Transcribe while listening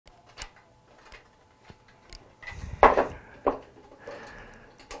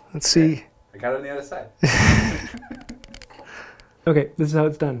Let's see. I got it on the other side. Okay, this is how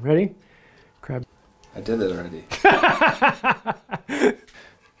it's done. Ready? Crab. I did it already.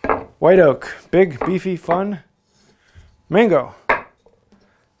 White oak. Big, beefy, fun. Mango.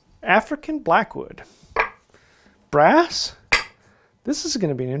 African blackwood. Brass. This is going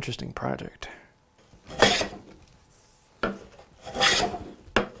to be an interesting project.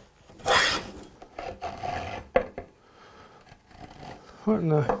 What in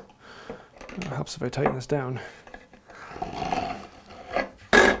the... It helps if I tighten this down.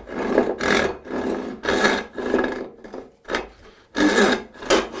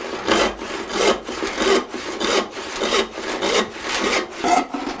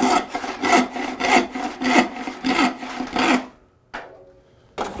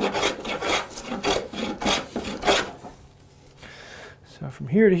 So from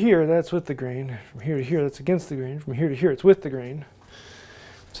here to here, that's with the grain. From here to here, that's against the grain. From here to here, it's with the grain.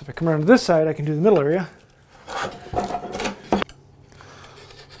 So if I come around to this side, I can do the middle area.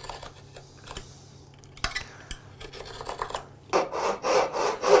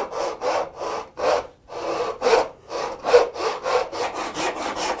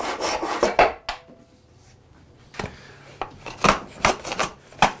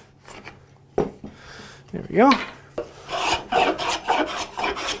 There we go.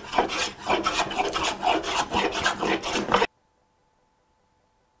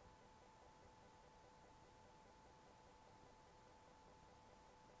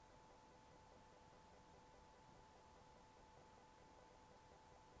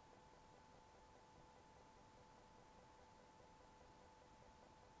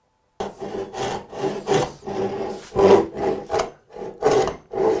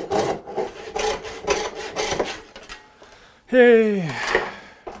 Hey.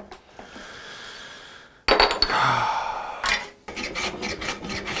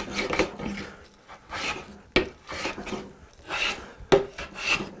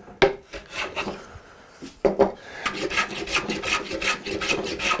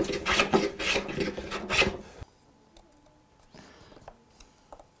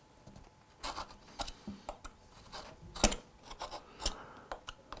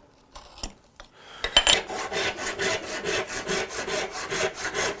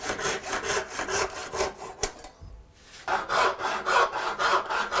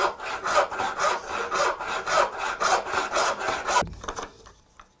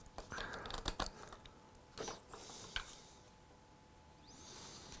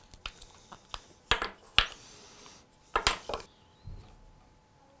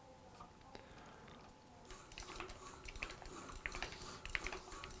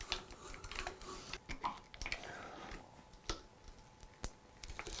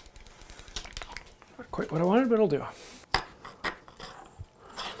 Not quite what I wanted, but it'll do.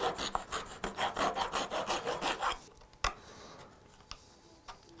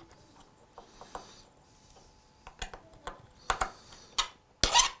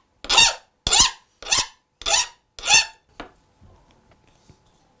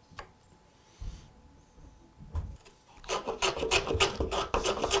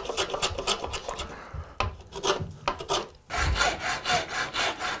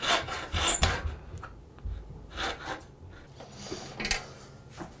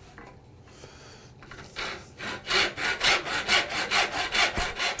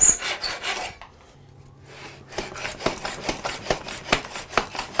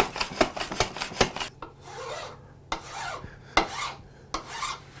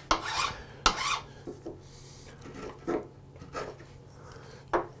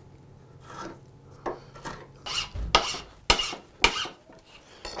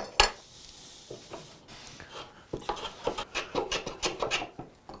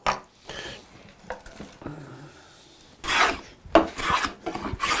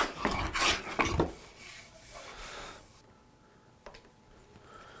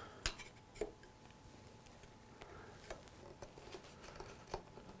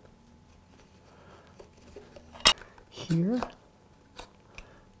 Here,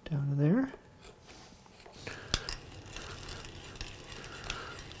 down to there.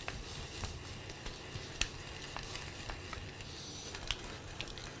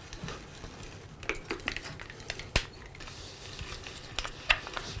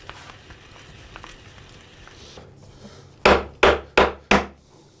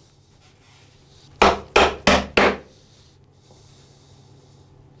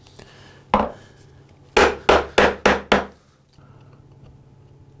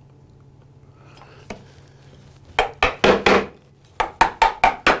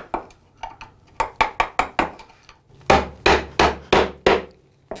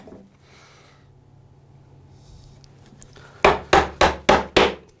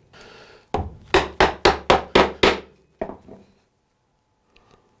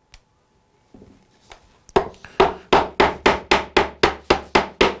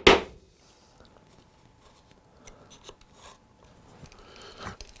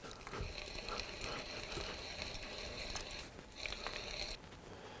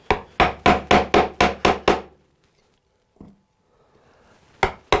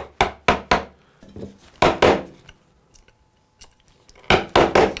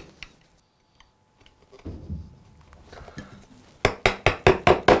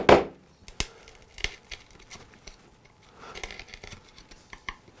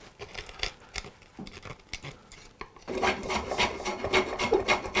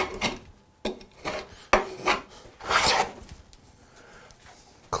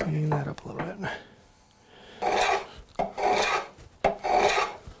 Cleaning that up a little bit.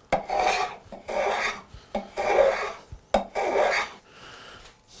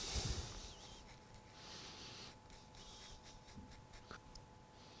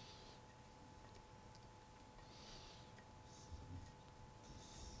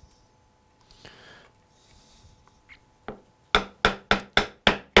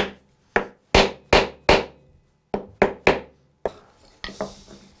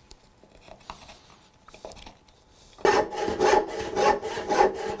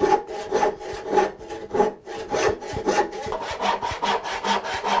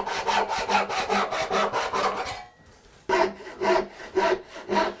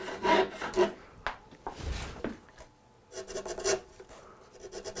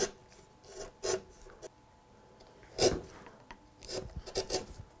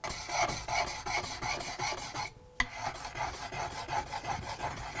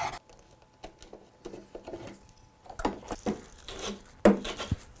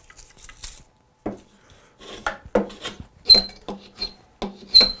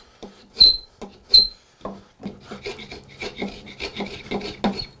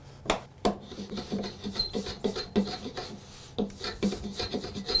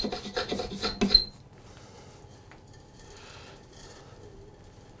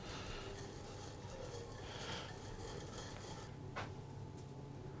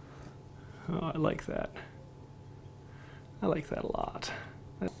 Oh, I like that. I like that a lot.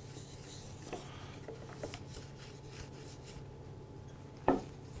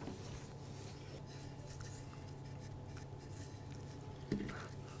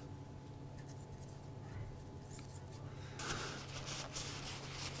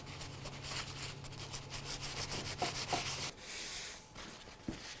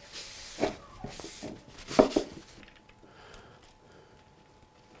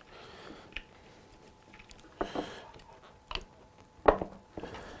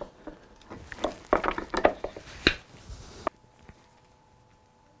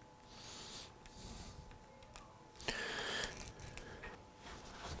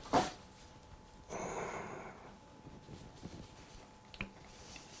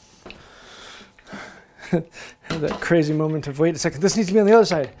 Have that crazy moment of, wait a second, this needs to be on the other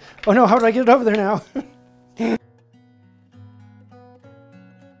side. Oh no, how do I get it over there now?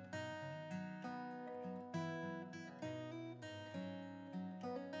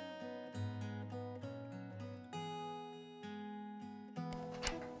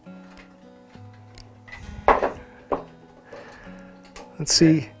 Let's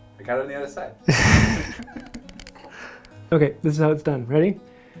see. I got it on the other side. Okay, this is how it's done. Ready?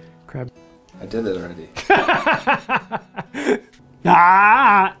 Grab. I did it already.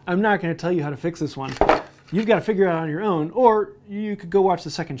 I'm not going to tell you how to fix this one. You've got to figure it out on your own, or you could go watch the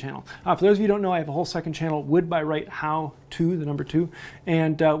second channel. For those of you who don't know, I have a whole second channel, Wood by Wright How To, the number 2,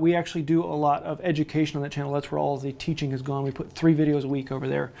 and we actually do a lot of education on that channel. That's where all the teaching has gone. We put 3 videos a week over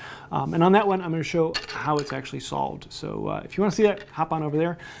there. And on that one, I'm going to show how it's actually solved. So if you want to see that, hop on over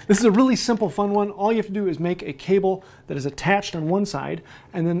there. This is a really simple, fun one. All you have to do is make a cable that is attached on one side,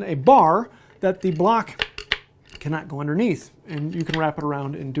 and then a bar that the block cannot go underneath, and you can wrap it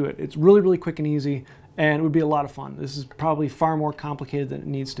around and do it. It's really, really quick and easy, and it would be a lot of fun. This is probably far more complicated than it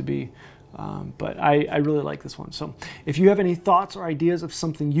needs to be, but I really like this one. So if you have any thoughts or ideas of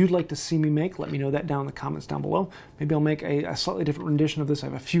something you'd like to see me make, let me know that down in the comments down below. Maybe I'll make a slightly different rendition of this. I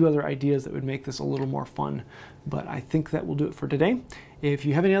have a few other ideas that would make this a little more fun, but I think that will do it for today. If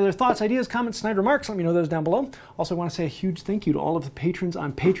you have any other thoughts, ideas, comments, snide remarks, let me know those down below. Also, I want to say a huge thank you to all of the patrons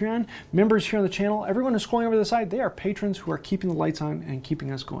on Patreon, members here on the channel, everyone who's scrolling over the side. They are patrons who are keeping the lights on and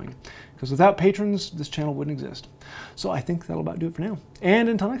keeping us going. Because without patrons, this channel wouldn't exist. So I think that'll about do it for now. And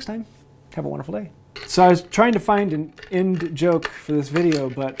until next time, have a wonderful day. So I was trying to find an end joke for this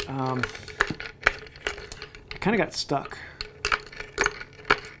video, but I kind of got stuck.